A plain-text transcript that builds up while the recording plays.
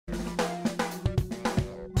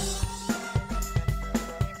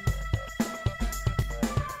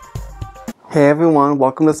Hey everyone,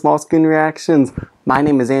 welcome to Small Screen Reactions. My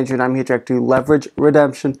name is Andrew and I'm here to react to Leverage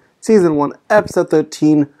Redemption Season 1, Episode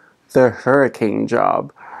 13, The Hurricane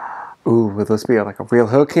Job. Ooh, will this be like a real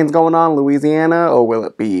hurricane's going on in Louisiana, or will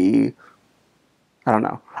it be... I don't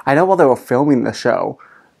know. I know while they were filming the show,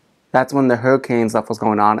 that's when the hurricane stuff was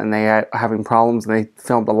going on and they were having problems and they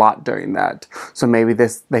filmed a lot during that. So maybe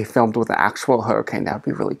they filmed with an actual hurricane. That would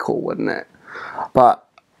be really cool, wouldn't it? But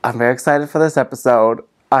I'm very excited for this episode.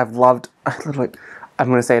 I'm going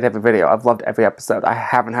to say it every video, I've loved every episode. I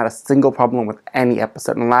haven't had a single problem with any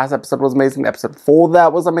episode. And the last episode was amazing. The episode before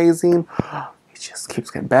that was amazing. It just keeps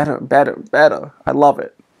getting better and better and better. I love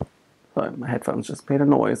it. But my headphones just made a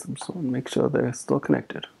noise. I'm just going to make sure they're still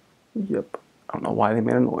connected. Yep. I don't know why they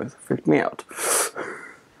made a noise. It freaked me out.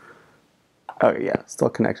 Oh yeah, still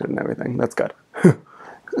connected and everything. That's good.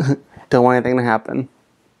 Don't want anything to happen.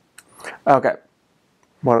 Okay.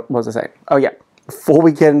 What was I saying? Oh yeah. Before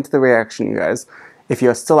we get into the reaction, you guys, if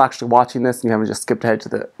you're still actually watching this and you haven't just skipped ahead to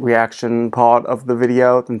the reaction part of the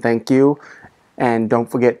video, then thank you. And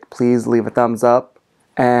don't forget, please leave a thumbs up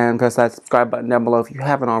and press that subscribe button down below if you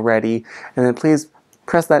haven't already. And then please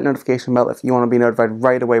press that notification bell if you want to be notified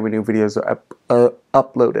right away when new videos are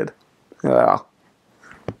uploaded.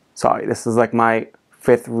 Sorry, this is like my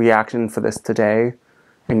 5th reaction for this today.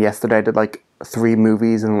 And yesterday I did like 3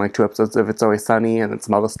 movies and like 2 episodes of It's Always Sunny and then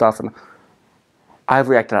some other stuff. And I've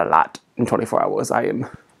reacted a lot in 24 hours. I am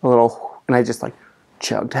a little... And I just like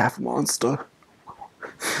chugged half a Monster.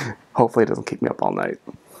 Hopefully it doesn't keep me up all night.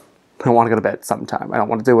 I want to go to bed sometime. I don't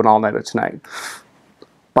want to do an all-nighter tonight.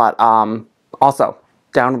 But also,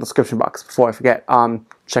 down in the description box, before I forget,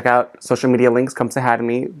 check out social media links. Come say hi to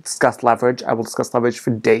me. Discuss Leverage. I will discuss Leverage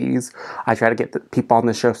for days. I try to get the people on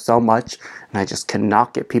the show so much, and I just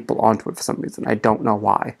cannot get people onto it for some reason. I don't know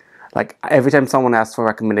why. Like, every time someone asks for a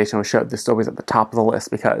recommendation on a show, this is always at the top of the list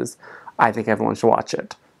because I think everyone should watch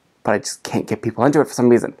it. But I just can't get people into it for some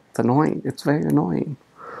reason. It's annoying. It's very annoying.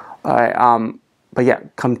 Alright, but yeah,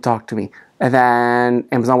 come talk to me. And then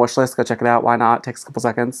Amazon wishlist, go check it out. Why not? It takes a couple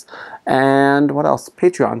seconds. And what else?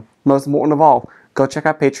 Patreon. Most important of all, go check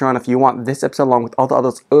out Patreon if you want this episode along with all the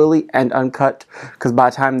others early and uncut. Because by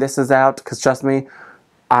the time this is out, because trust me,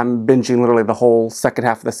 I'm binging literally the whole second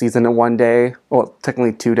half of the season in one day. Well,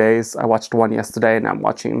 technically 2 days. I watched 1 yesterday and I'm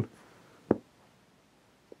watching,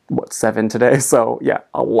 7 today? So yeah,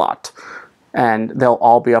 a lot. And they'll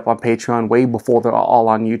all be up on Patreon way before they're all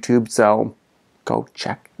on YouTube. So go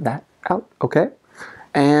check that out, okay?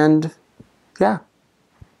 And yeah,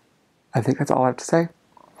 I think that's all I have to say.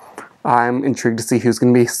 I'm intrigued to see who's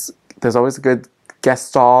going to be... There's always a good guest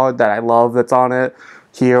star that I love that's on it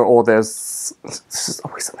here, or there's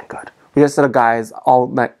always something good. We just did a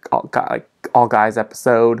all guys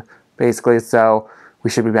episode, basically, so we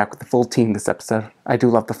should be back with the full team this episode. I do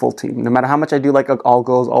love the full team. No matter how much I do like an all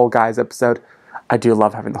girls, all guys episode, I do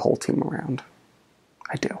love having the whole team around.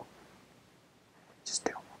 I do. Just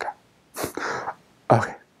do. Okay.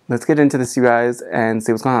 Okay. Let's get into this, you guys, and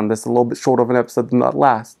see what's going on. This is a little bit shorter of an episode than the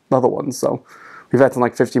other ones, so we've had some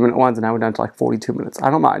like 50-minute ones, and now we're down to like 42 minutes. I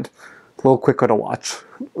don't mind. It's a little quicker to watch.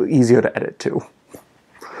 Easier to edit, too.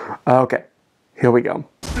 Okay. Here we go.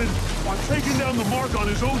 I'm taking down the mark on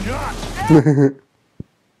his own yacht.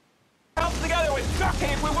 Together with duct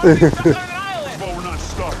tape, we won't be stuck on an island. Well, we're not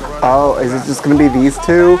stuck, all right? Oh, is it just going to be these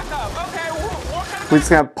two? We're just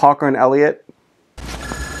going to have Parker and Elliott.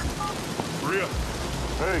 Maria,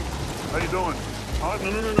 hey, how you doing?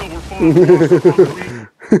 No, we're fine.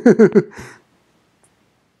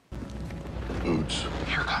 Boots.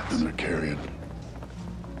 And they're carrying.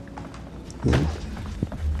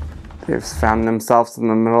 They've found themselves in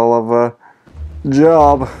the middle of a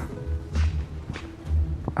job.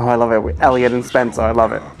 Oh, I love it with Elliot and Spencer. I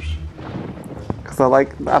love it. Because I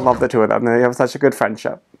love the two of them. They have such a good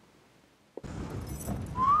friendship.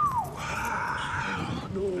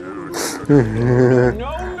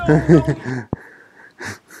 No.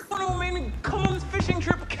 Come on this fishing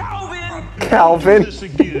trip, Calvin. Calvin. This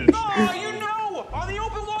again. Oh, you know, on the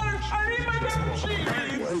open water, I need my mac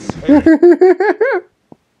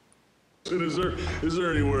And is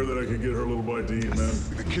there anywhere that I can get her a little bite to eat, man?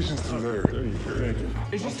 The kitchen's through there. There you go. Thank you.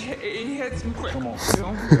 It's just he had some quick. Come on.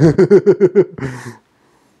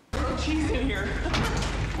 Cheese in here.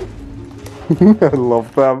 I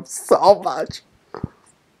love them so much.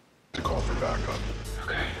 To call for backup.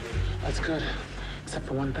 Okay, that's good, except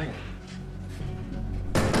for one thing.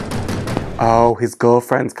 Oh, his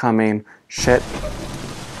girlfriend's coming. Shit.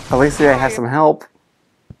 At least he has some help.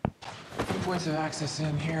 Points of access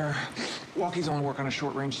in here. Walkies only work on a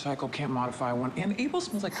short-range cycle, can't modify one, and Abel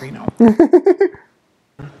smells like Reno.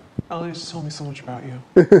 Elliot just told me so much about you.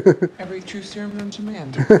 Every true serum known to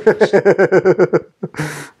man.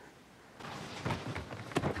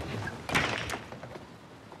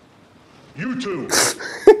 You two!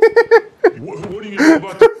 What do you know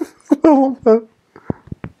about the...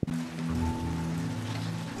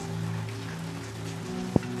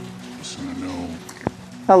 Listen, I know.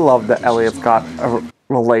 I love that This is Elliot's not got easy. a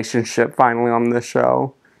relationship finally on this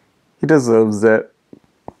show. He deserves it.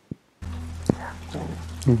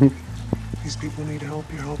 These people need help.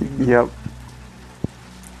 You're helping them. Yep.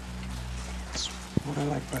 That's what I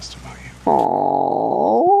like best about you.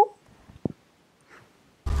 Aww.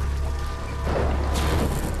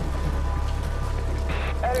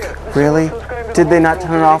 Really? Did they not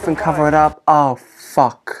turn it off and cover it up? Oh,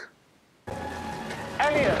 fuck.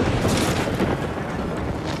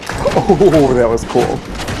 Oh, that was cool.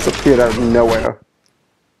 It's appeared out of nowhere.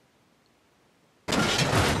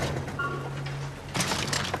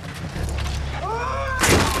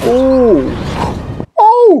 Oh!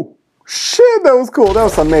 Oh! Shit, that was cool. That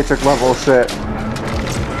was some Matrix level shit.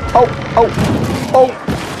 Oh, oh, oh,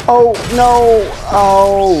 oh, no.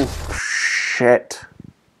 Oh, shit.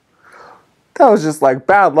 That was just like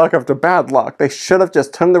bad luck after bad luck. They should have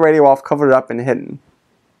just turned the radio off, covered it up, and hidden.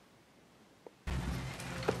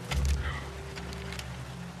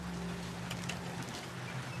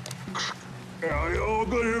 Yeah, all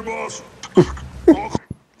good here, boss.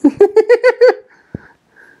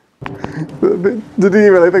 Did he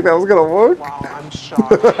really think that was gonna work? Wow, I'm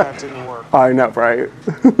shocked that didn't work. I know, right?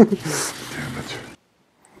 Damn it.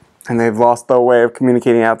 And they've lost their way of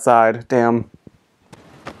communicating outside. Damn.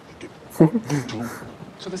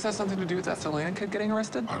 So this has something to do with that Selena kid getting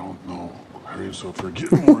arrested? I don't know. Hurry yourself for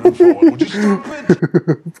getting more info. Would you stop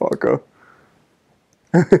it? Parker.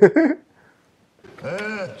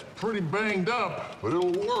 It's pretty banged up, but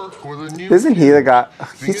it'll work with a new... Isn't he the guy?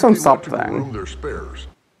 If you He's get from the electrical something. room, they're spares.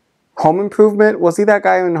 Home Improvement? Was he that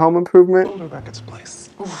guy in Home Improvement? Go to Beckett's place.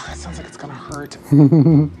 Ooh, that sounds like it's gonna hurt.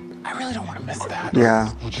 I really don't want to miss that.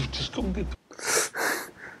 Yeah. Would you just go get...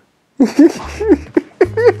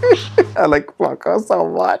 I like Parker so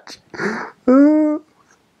much.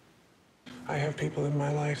 I have people in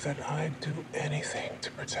my life that I'd do anything to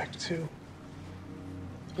protect too.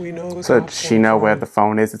 We know the So cops does she won't know where find- the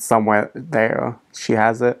phone is? It's somewhere there. She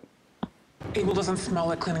has it. Abel doesn't smell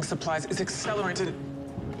like cleaning supplies. It's accelerant and...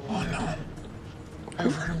 Oh no.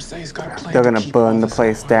 I've heard him say he's got a plan. They're to gonna keep burn all the this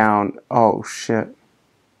place going. down. Oh shit.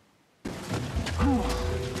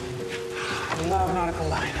 Love nautical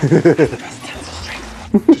line. The best tensile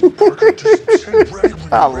strength. Parker, just say ready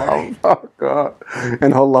when I you're ready. love Parker.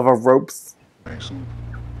 And her love of ropes. Mason,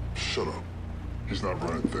 shut up. He's not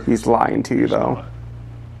running things. He's lying to you though.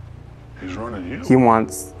 He's running you. He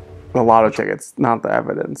wants the lotto tickets, not the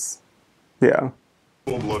evidence. Yeah.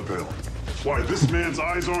 Full blood pill. Why, this man's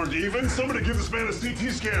eyes aren't even? Somebody give this man a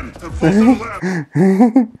CT scan and full settle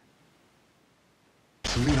that.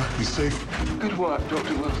 Selena, be safe. Good work,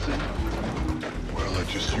 Dr. Wilson. Well, I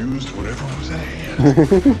just used whatever was at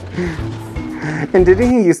hand. And didn't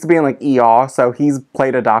he used to be in like ER? So he's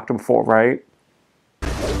played a doctor before, right?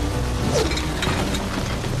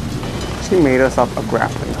 She made herself a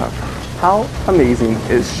grappling hook. How amazing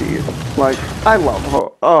is she? Like, I love her.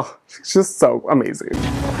 Oh, she's just so amazing.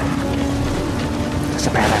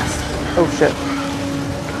 Such a badass. Oh shit.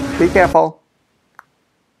 Be careful.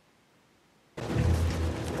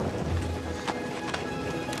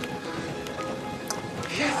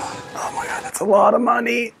 Oh my god, that's a lot of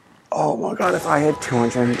money. Oh my god, if I had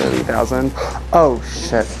 230,000. Oh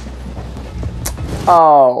shit.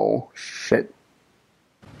 Oh shit.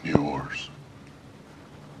 Yours.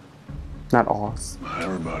 Not ours.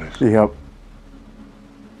 Everybody's. Yep.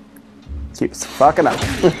 Keeps fucking up.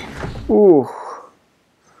 Ooh.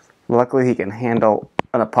 Luckily he can handle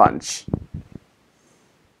a punch.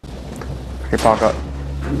 Okay, Parker.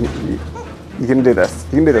 You can do this.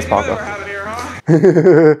 You can do this, Parker. Have it here,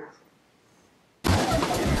 huh?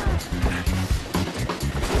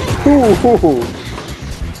 Ooh.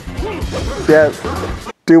 Yeah.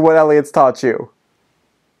 Do what Elliot's taught you.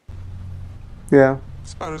 Yeah.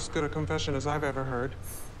 It's about as good a confession as I've ever heard.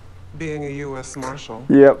 Being a U.S. Marshal.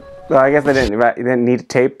 Yep. Well, I guess they didn't need to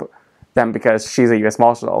tape them because she's a U.S.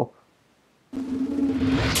 Marshal.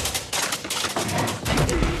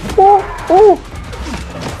 Oh, oh.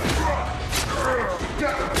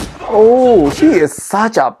 Oh, she is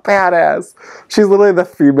such a badass. She's literally the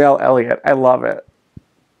female Elliot. I love it.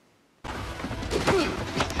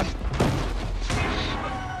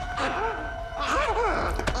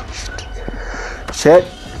 Shit.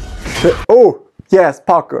 Shit. Oh, yes,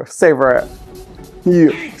 Parker. Savor it.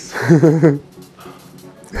 Yes.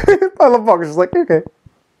 I love Parker. She's like, okay.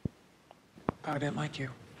 Thought I didn't like you.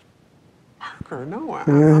 Parker, no,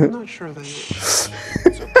 I'm not sure that you...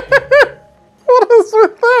 What is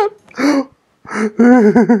with that?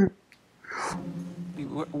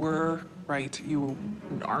 You were right. You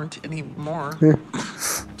aren't anymore.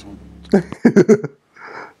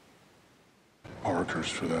 Parker's,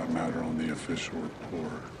 for that matter, on the official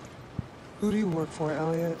report. Who do you work for,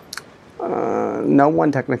 Elliot? No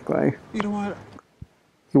one technically. You know what?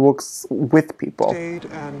 He works with people. Stayed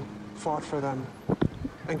and fought for them.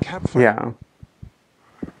 And kept fighting. Yeah.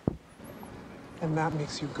 And that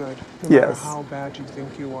makes you good. No matter Yes. how bad you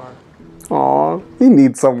think you are. Aw, he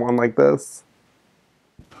needs someone like this.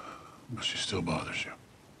 But she still bothers you.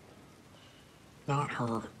 Not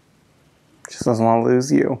her. She just doesn't want to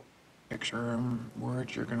lose you. Picture, I'm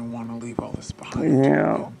worried you're gonna want to leave all this behind.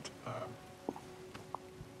 Yeah. And,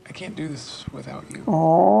 I can't do this without you.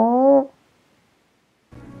 Aww.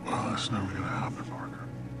 Well, that's never gonna happen, Parker.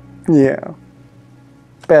 Yeah.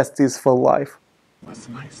 Besties for life. It was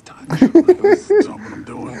a nice touch. That's not what I'm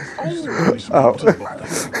doing.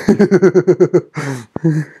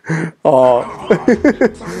 Oh.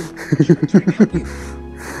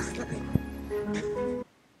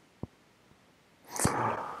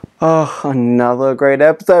 Oh, another great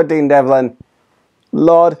episode, Dean Devlin.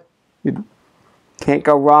 Lord, you can't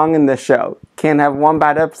go wrong in this show. Can't have one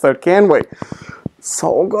bad episode, can we?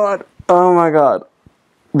 So good. Oh my god.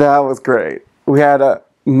 That was great. We had a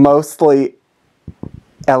mostly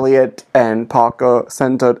Elliot and Parker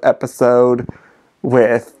centered episode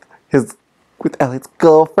with Elliot's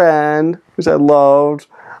girlfriend, which I loved.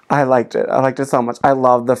 I liked it. I liked it so much. I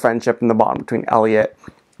love the friendship and the bond between Elliot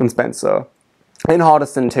and Spencer. And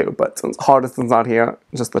Hardison too, but since Hardison's not here,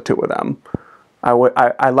 just the two of them. I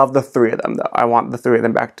love the three of them though. I want the three of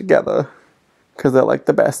them back together. Because they're like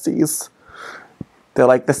the besties. They're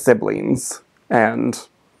like the siblings. And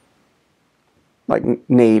like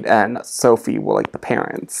Nate and Sophie were like the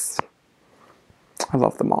parents. I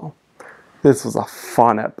love them all. This was a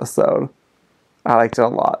fun episode. I liked it a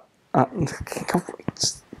lot.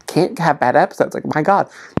 Just can't have bad episodes. Like, my god,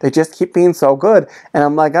 they just keep being so good. And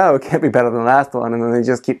I'm like, oh, it can't be better than the last one. And then they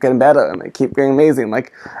just keep getting better and they keep getting amazing.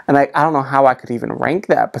 Like, and I don't know how I could even rank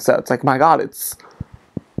the episodes. Like, my god, it's...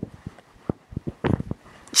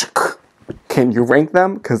 Can you rank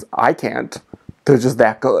them? Because I can't. They're just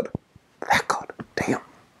that good. That good. Damn.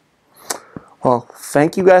 Well,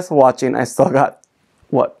 thank you guys for watching. I still got,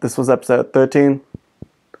 this was episode 13?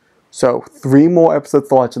 So, 3 more episodes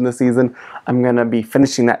to watch in this season. I'm going to be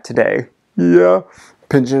finishing that today. Yeah.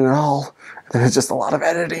 Binging it all. And it's just a lot of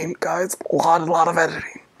editing, guys. A lot of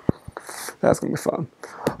editing. That's going to be fun.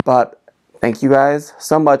 But, thank you guys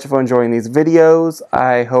so much for enjoying these videos.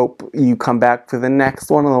 I hope you come back for the next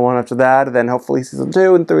one and the one after that. And then hopefully season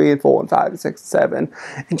 2 and 3 and 4 and 5 and 6 and 7.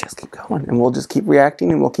 And just keep going. And we'll just keep reacting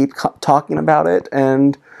and we'll keep talking about it.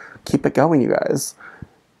 And keep it going, you guys.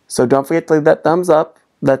 So don't forget to leave that thumbs up.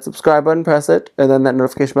 That subscribe button, press it, and then that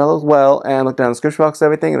notification bell as well, and look down in the description box and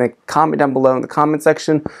everything, and then comment down below in the comment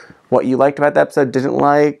section what you liked about the episode, didn't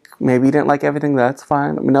like, maybe you didn't like everything, that's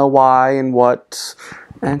fine, let me know why and what,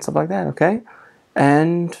 and stuff like that, okay?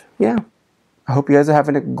 And, yeah, I hope you guys are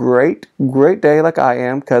having a great day like I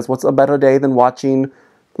am, because what's a better day than watching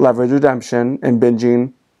Leverage Redemption and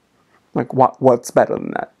binging, like, what's better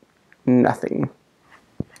than that? Nothing.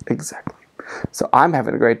 Exactly. So I'm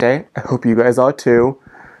having a great day, I hope you guys are too.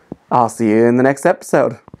 I'll see you in the next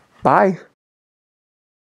episode. Bye.